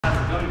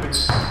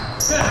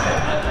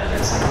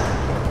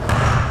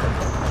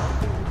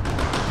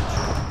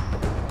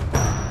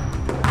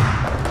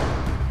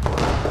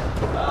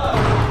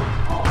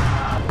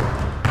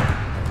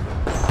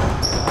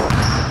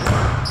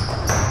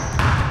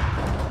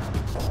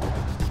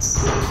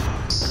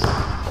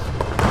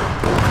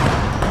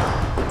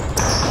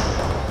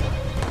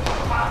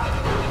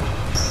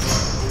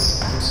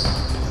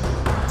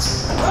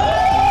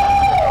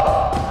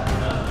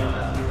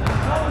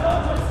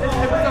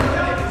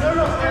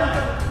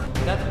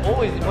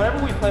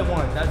Whenever we play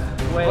one, that's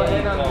way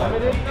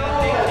unlimited.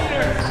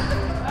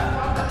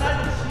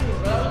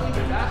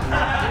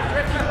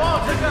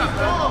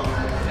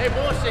 Hey,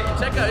 bullshit.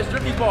 Check out, it's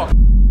Drifty's ball.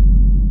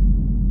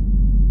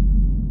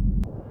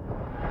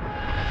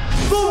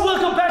 So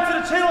welcome back to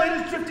the channel. It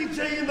is Drifty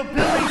J in the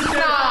building.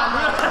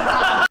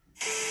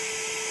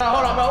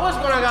 Hold on, bro. What's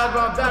going on, guys?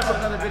 Bro, I'm back with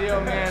another video,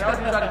 man. I was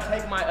trying to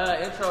take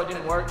my intro. It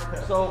didn't work.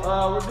 So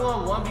we're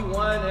doing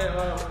 1v1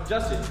 and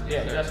Justin.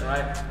 Yeah, Justin,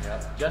 right?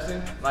 Yeah.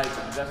 Justin, like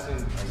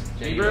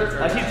Bieber.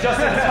 Like he's just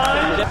in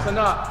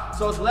time.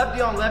 So so it's lefty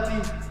on lefty.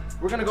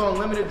 We're gonna go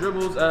unlimited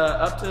dribbles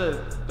up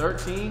to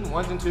 13,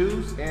 ones and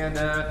twos, and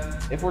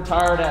if we're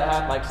tired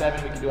at like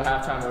 7, we can do a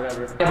halftime or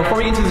whatever. Yeah, before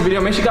we get into this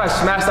video, make sure you guys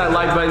smash that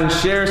like button,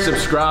 share,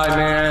 subscribe,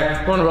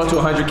 man. We're on the road to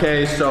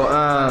 100K, so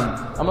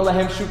I'm gonna let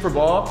him shoot for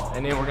ball,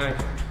 and then we're gonna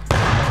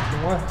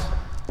once.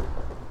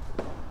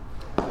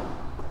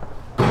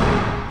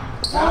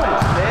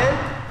 Nice, man.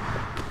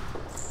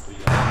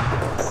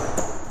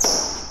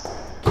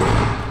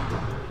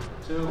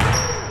 Two.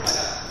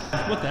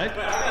 What the heck?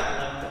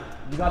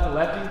 You got the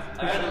lefty?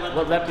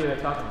 What lefty are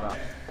they talking about?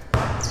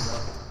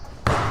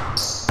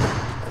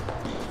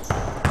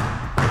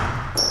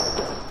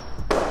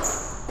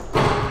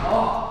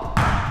 Oh.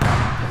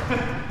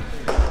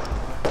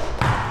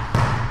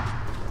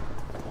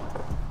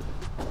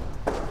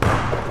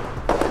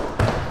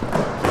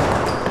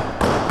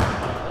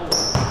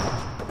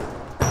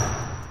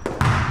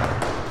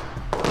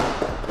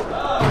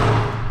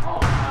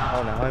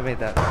 Oh no, I made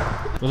that.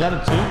 Was that a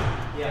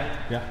 2? Yeah.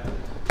 Yeah.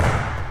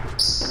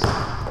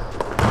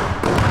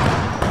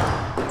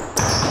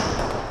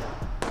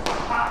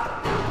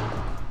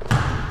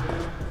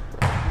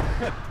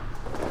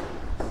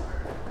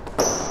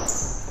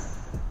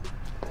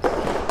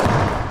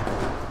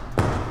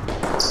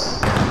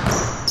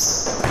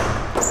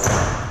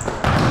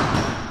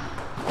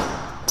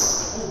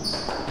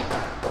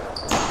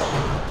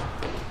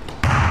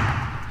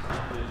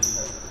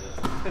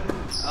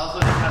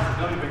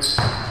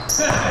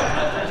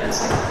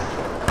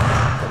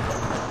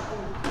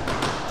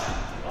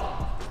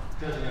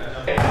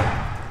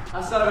 I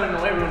saw him in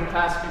the weight room the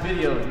past few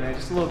videos, man,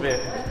 just a little bit.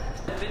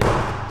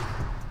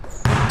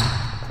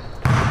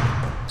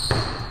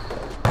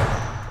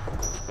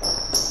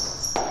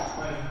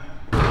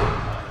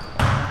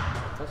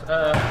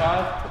 That's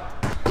 5.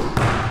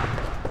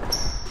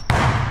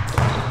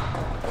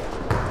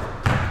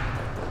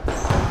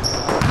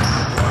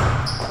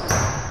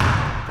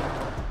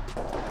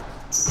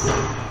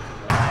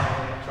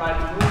 Try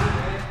to move,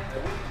 man.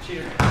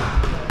 Cheer.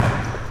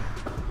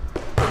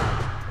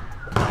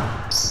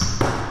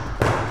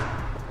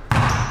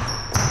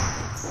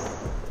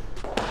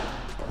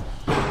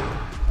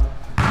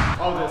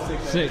 Oh, that's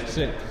 6. 6,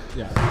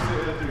 yeah. 6,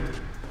 3.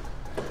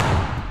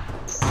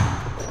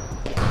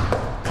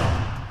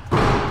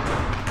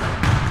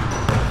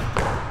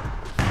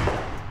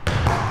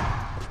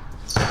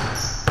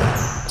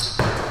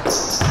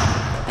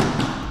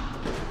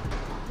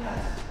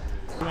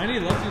 Do any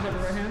lefties have a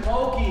right hand?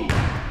 Pokey.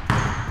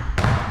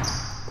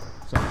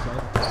 Sorry.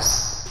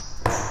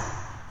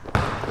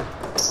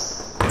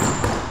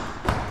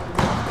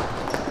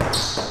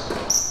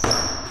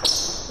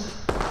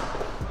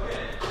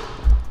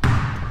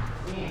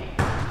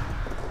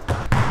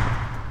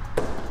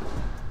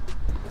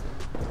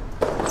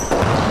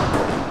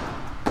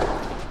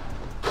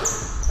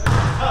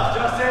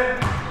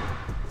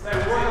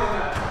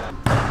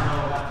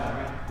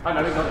 I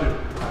know, don't do it.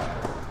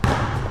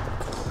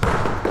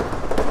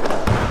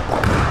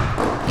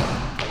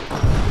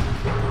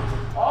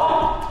 Oh!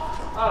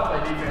 I don't play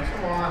defense,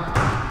 come on.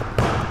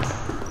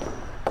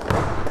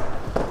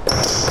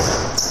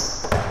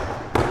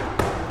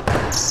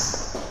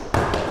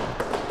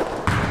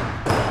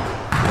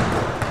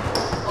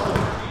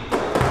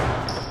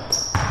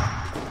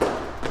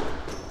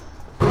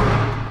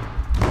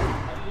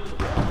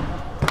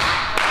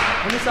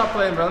 Let me stop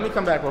playing, bro. Let me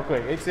come back real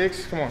quick.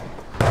 8-6, come on.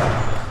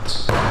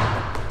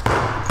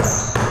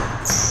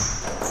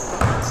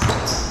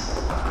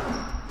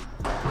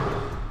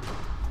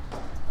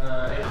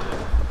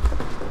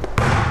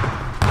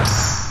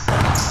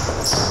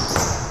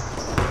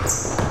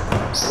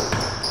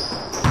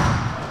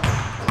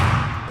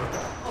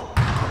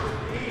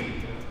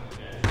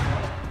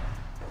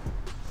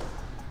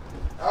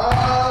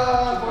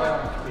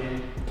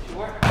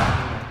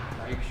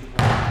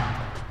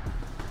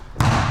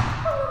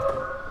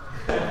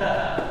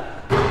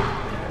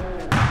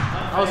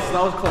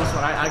 That was a close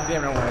one. I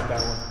damn near wanted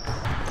that one.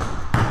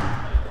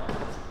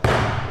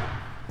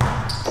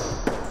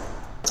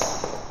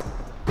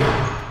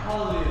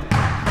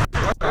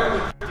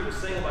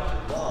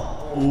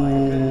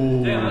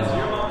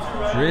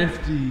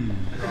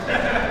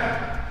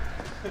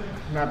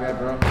 not bad,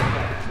 bro.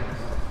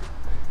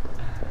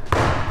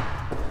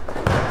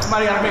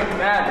 Somebody gotta make me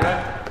mad, bro.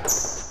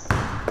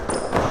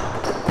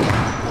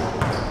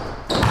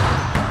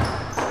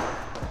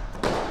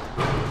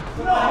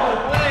 No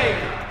way!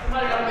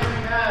 Somebody gotta make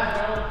me mad,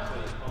 bro.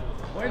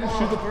 Why did you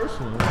shoot the first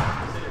one?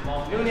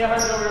 You don't even have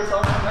to go over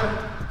yourself, bro.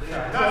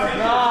 Nah,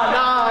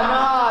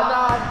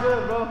 it's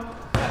good, bro.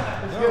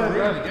 It's good,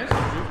 bro. Against you,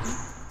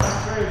 That's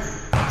crazy.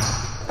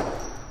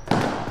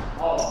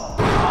 Oh,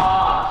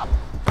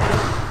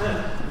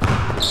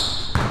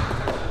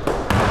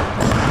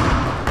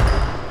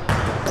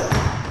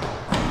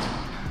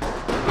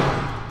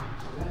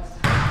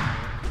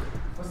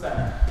 what's that?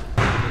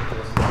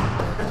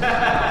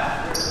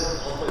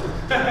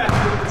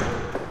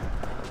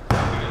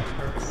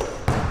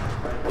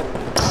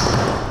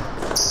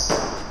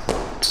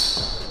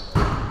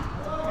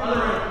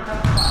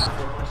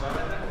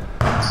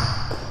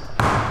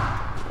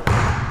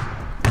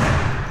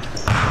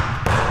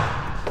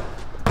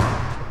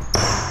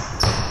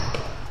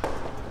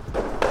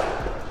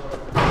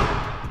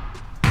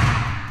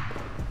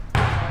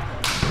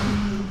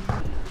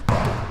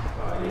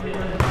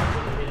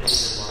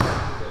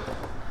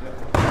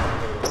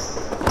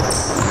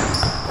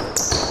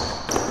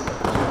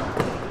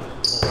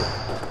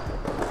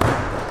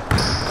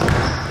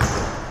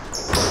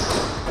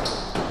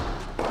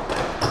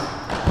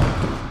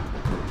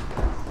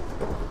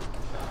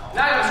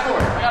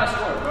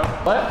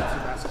 What?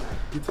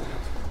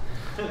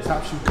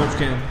 Stop shooting. Coach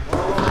Cam.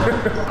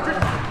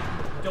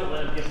 Don't let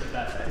him get the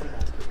best.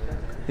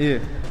 Yeah.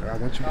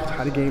 Once you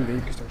tie the game, then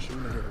you can start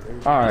shooting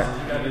again. Alright. You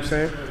know what I'm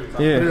saying?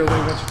 Yeah. Put it away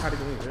once you tie the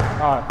game.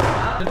 Yeah.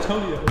 Alright.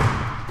 Antonio.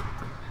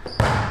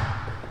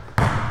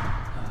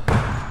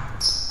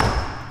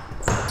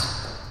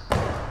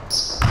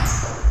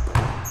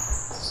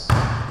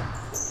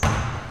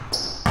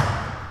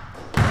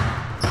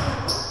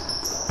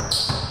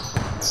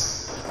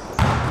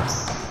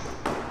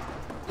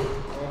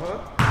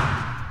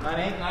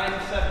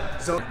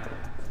 So,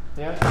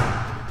 Yeah.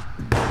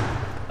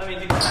 Let me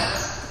do that.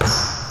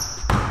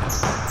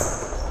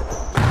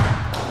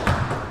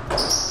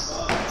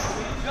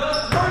 We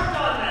just worked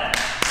on that.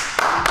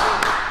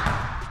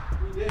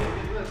 We did.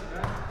 Good list,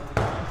 man.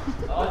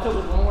 All it took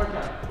was one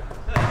workout.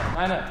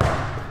 Line up.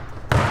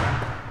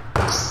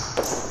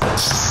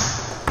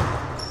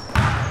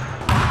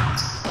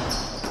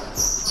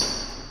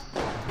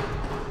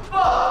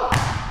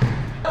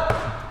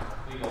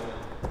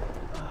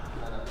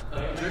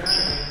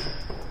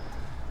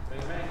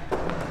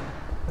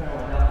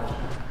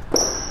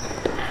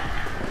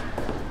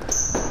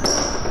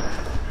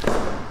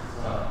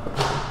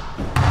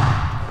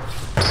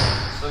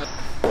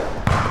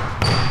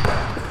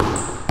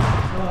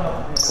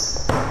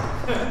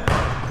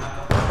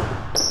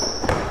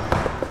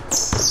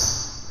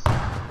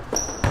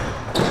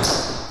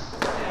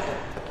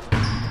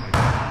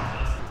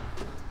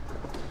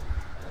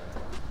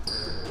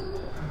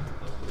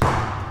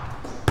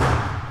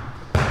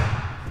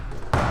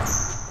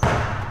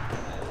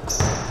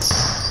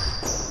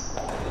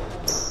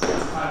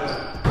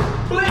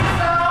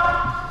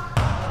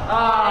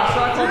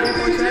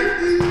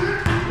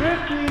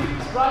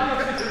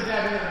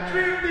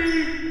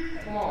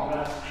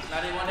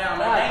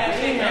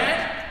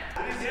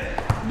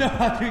 No, I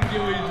didn't get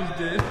what you just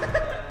did.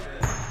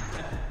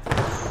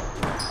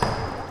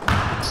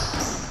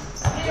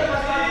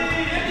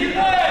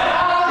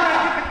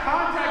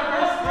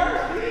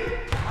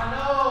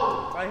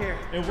 Right here.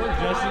 It worked,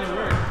 Justin, it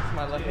worked. It's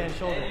my left hand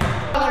shoulder.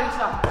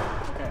 Stop.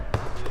 Okay.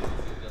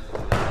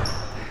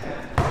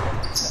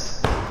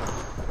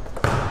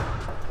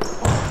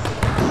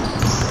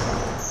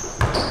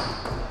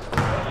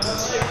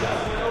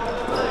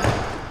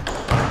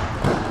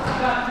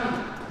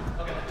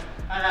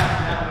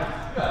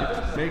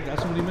 Big,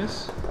 that's what he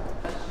missed?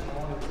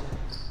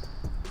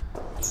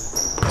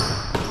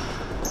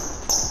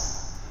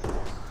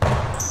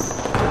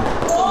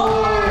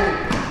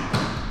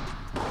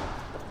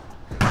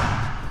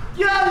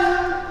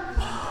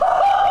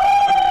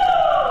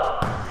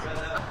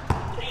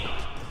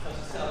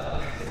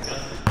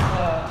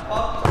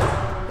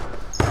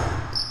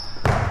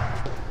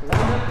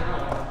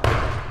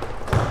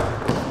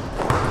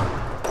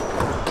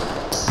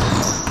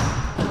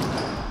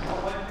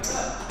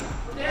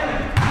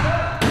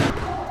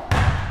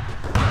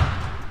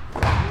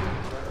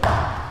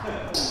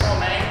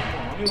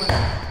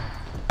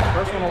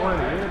 First one I wanted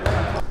to hear.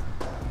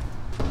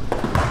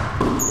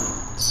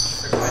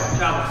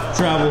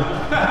 Travel.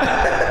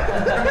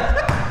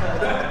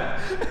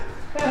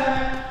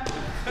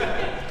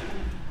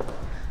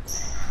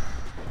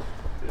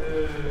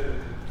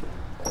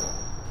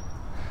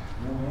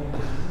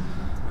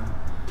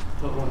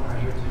 Put one right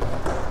here too.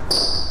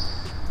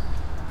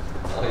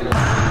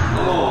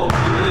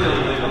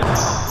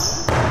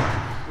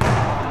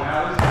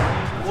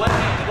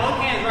 Both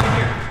hands right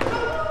here.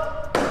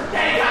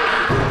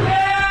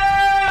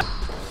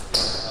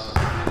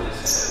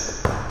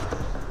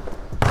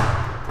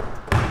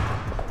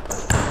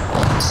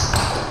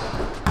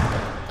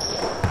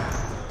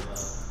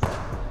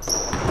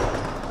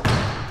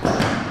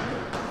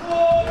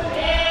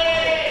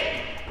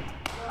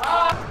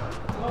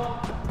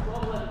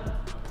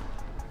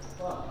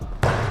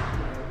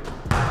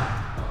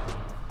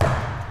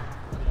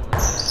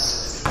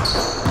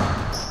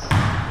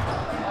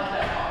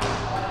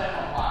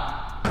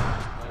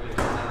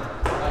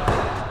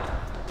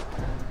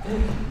 I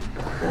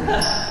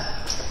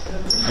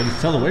can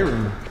tell the weight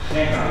room. This is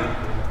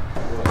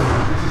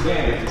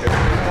game.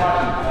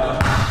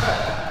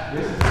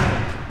 This is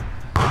game.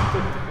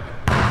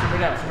 Simmer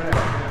down, simmer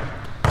down.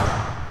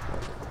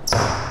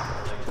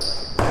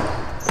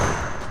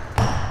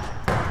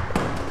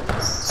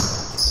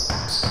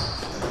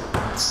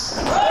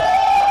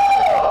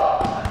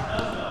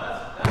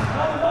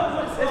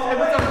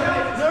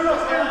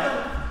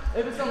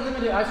 If it's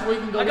unlimited, I swear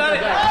you can go get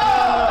that back. I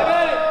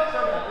got it!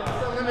 If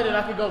it's unlimited,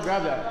 I can go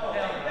grab that.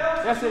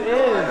 Yes, it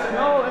is.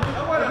 No, if I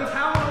want a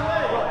towel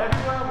away. Bro,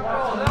 everywhere I'm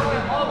watching,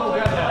 I'll go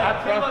grab that. I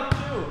promise.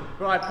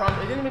 Bro, I promise.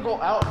 It didn't even go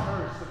out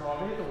first, bro. I'm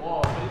gonna hit the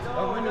wall. But it's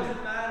unlimited. It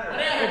doesn't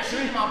matter. It's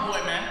three, my boy,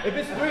 man. If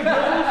it's 3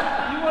 dribbles,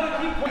 You want to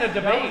keep putting a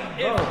debate.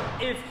 Bro.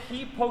 If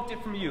he poked it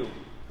from you,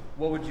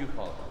 what would you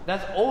call it?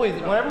 that's always,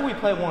 whenever we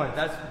play one.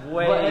 That's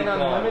way But in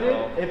gone, unlimited,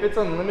 bro. if it's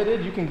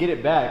unlimited, you can get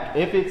it back.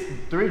 If it's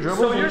 3 dribbles,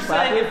 So and you're you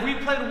slap saying it, if we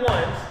played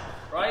once,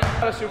 right?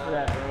 gotta shoot for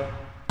that, bro.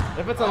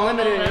 If it's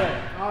unlimited,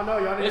 yeah. Oh no,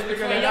 y'all It's didn't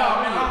figure between that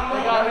y'all, out. man.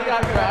 We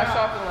got here. I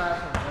shot for the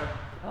last one, bro.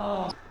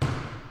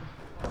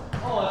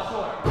 Oh, that's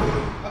short.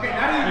 Okay,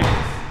 now do you miss?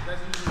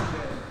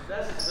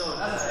 That's so.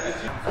 That's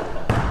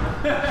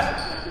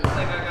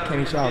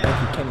Kenny, shout out. Thank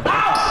you, Kenny.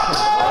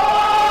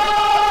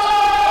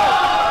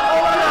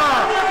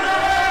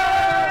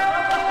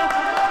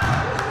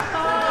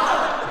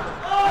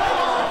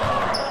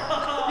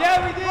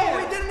 Yeah, we did. Oh,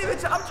 we didn't even.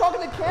 I'm talking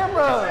to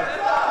camera.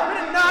 We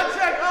did not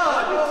check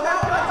up.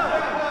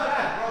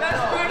 That's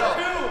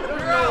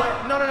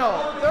 3-2. No.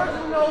 There's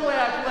no way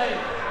I played.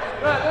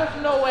 Bro, there's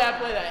no way I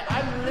played that.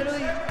 I'm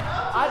literally.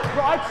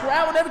 Bro, I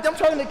traveled everything. I'm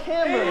talking to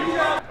camera.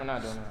 We're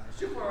not doing that.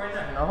 shoot for it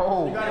right now.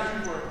 No. You gotta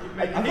shoot for it.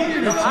 I think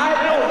if your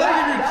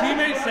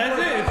teammate says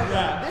it, it's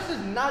rap. This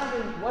is not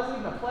even, wasn't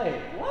even a play.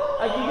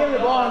 Like, you give me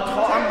the ball,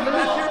 I'm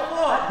literally.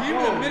 He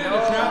admitted to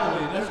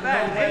traveling. That's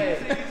No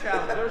way.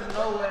 There's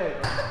no way.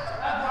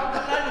 I'm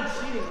not even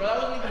cheating, bro. That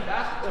wasn't even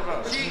basketball, bro.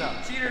 No.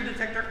 Cheater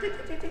detector.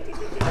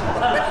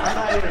 I'm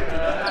not even.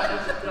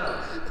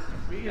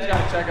 We just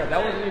gotta check up. That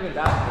wasn't even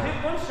basketball.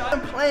 Hit one shot.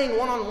 I'm playing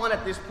one-on-one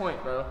at this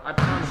point, bro. I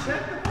promise.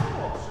 Check the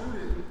ball. Shoot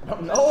it.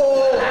 No.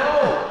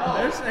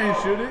 They're saying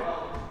shoot it.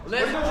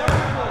 Let's go.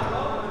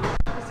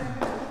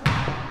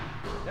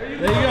 There you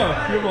go.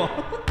 Your ball.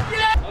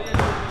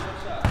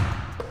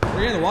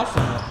 We're gonna watch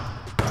them though.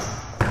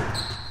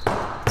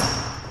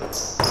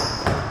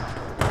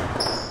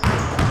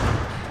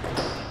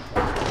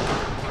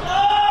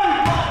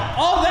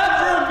 Oh, that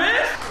for a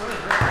miss?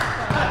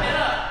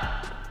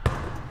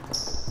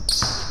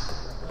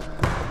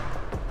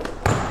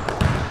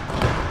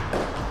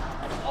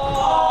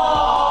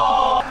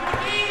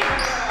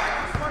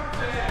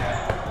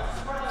 He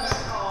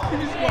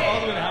just went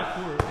all the way to half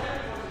court.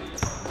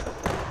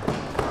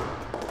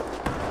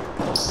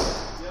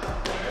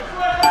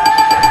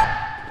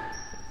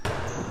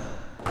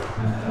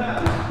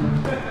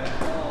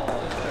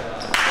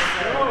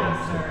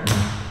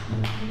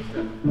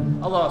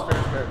 I lost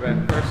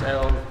first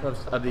L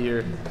of the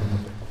year.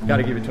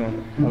 Gotta give it to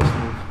him. That was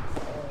smooth.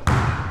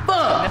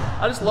 Fuck!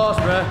 I just lost,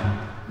 bruh.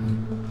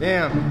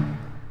 Damn.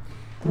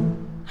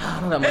 I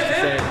don't have much to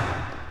say.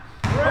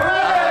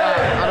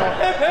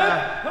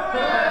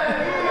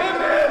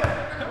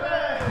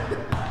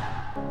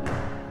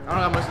 I don't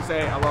have much to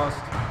say. I lost.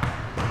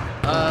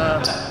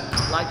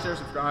 Like, share,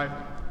 subscribe.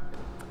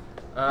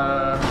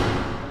 Yeah.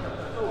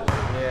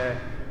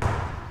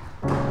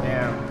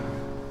 Damn.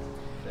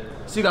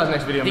 See you guys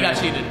next video, man. He got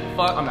cheated.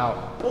 Fuck. I'm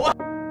out.